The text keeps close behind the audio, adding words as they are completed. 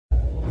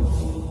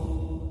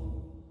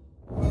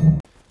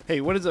Hey,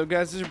 what is up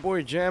guys, it's your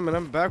boy Jam and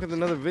I'm back with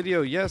another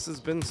video. Yes, it's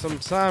been some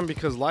time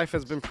because life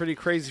has been pretty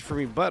crazy for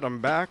me, but I'm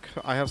back.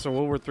 I have some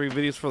World War III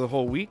videos for the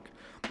whole week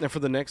and for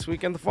the next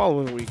week and the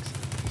following weeks.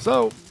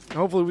 So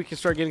hopefully we can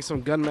start getting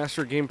some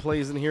Gunmaster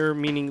gameplays in here,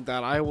 meaning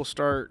that I will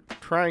start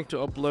trying to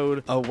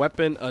upload a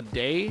weapon a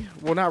day.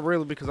 Well, not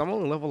really, because I'm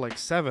only level like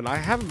 7. I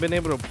haven't been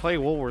able to play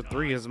World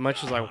War III as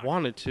much as I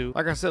wanted to.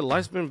 Like I said,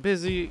 life's been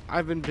busy,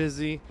 I've been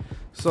busy,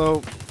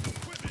 so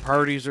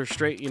priorities are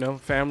straight, you know,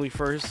 family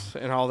first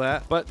and all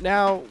that. But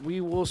now we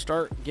will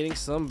start getting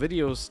some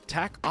videos.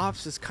 TAC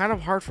Ops is kind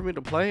of hard for me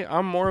to play.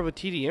 I'm more of a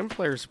TDM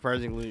player,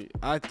 surprisingly.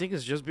 I think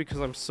it's just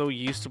because I'm so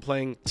used to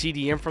playing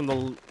TDM from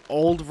the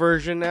old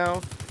version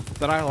now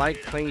that I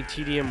like playing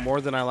TDM more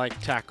than I like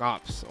TAC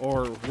Ops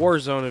or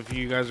Warzone if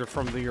you guys are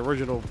from the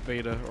original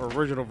beta or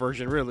original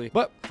version, really.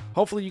 But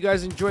hopefully you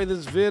guys enjoy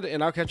this vid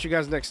and I'll catch you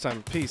guys next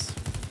time. Peace.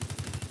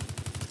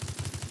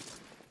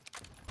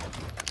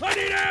 I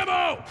need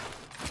ammo!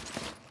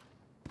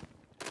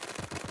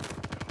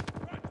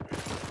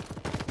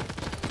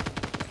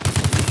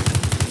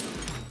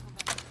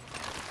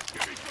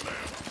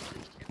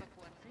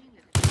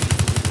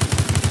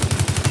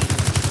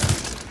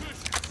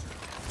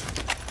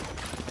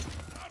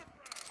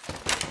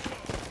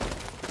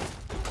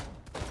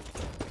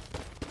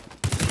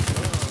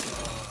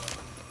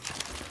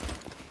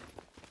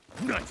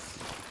 Nice.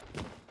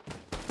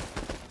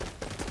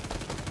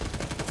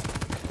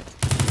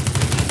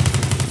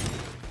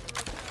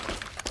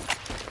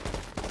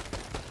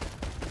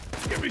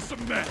 Give me some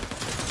meds.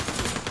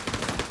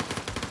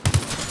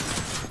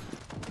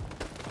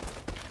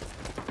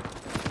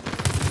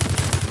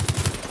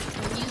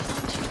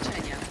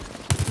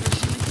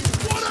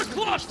 What a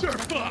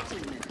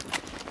clusterfuck!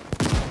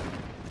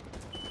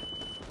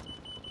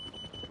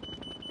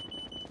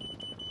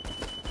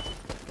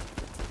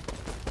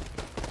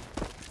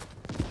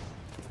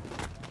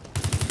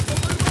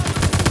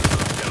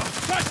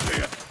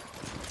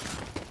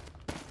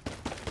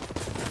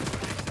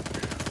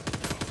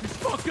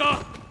 Fuck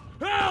up!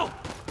 Help!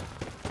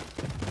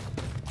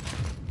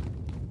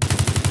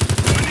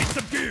 I need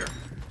some gear!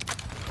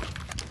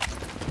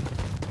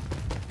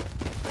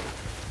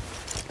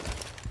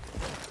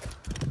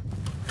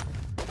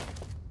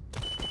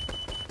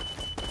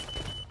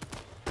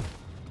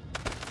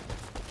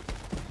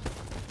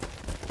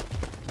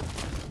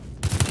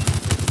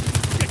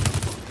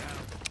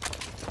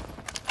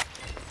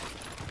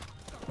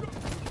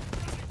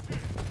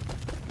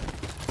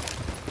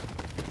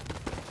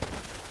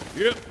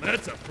 Yep,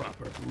 that's a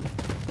proper move.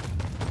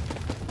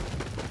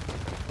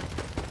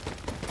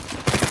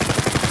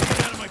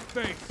 Get out of my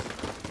face!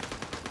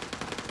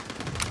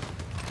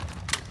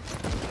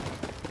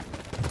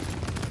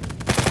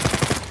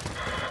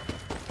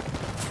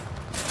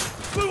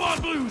 Blue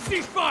on blue,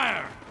 cease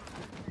fire!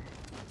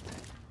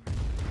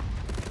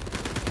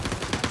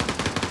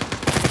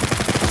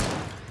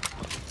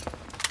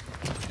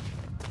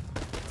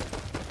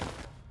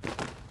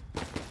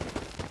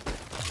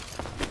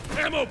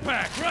 Ammo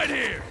pack, right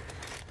here!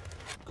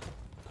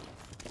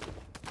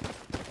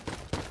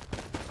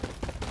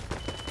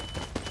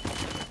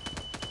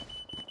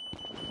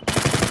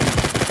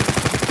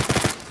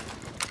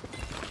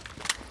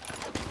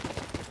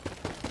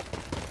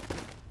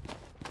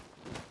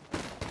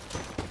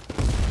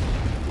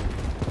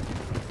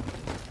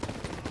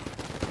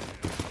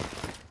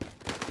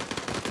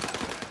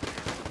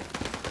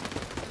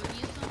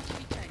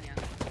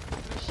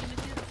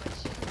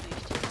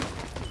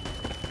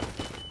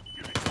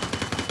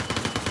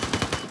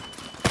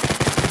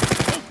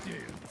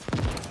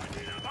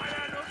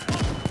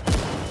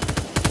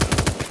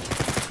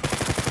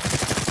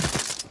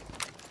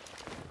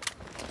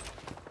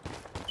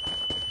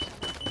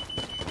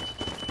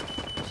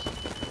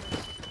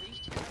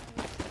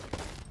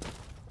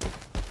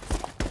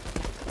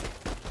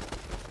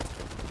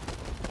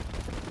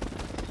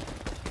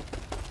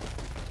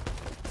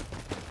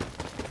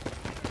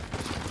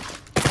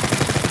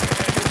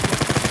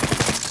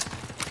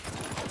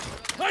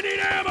 I need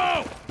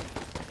ammo!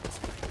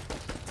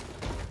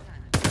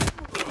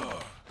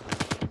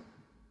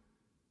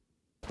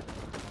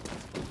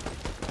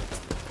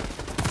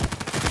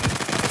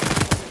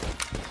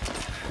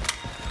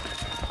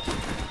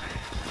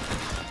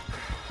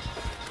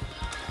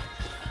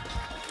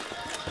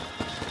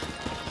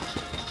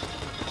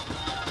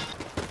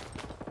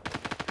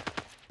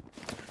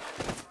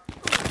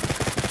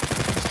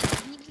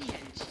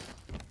 Klienci,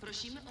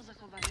 prosimy o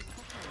zachowanie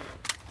spokoju.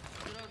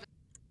 Droga...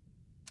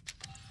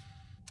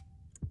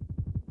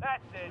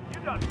 That's it,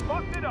 you done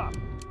fucked it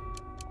up!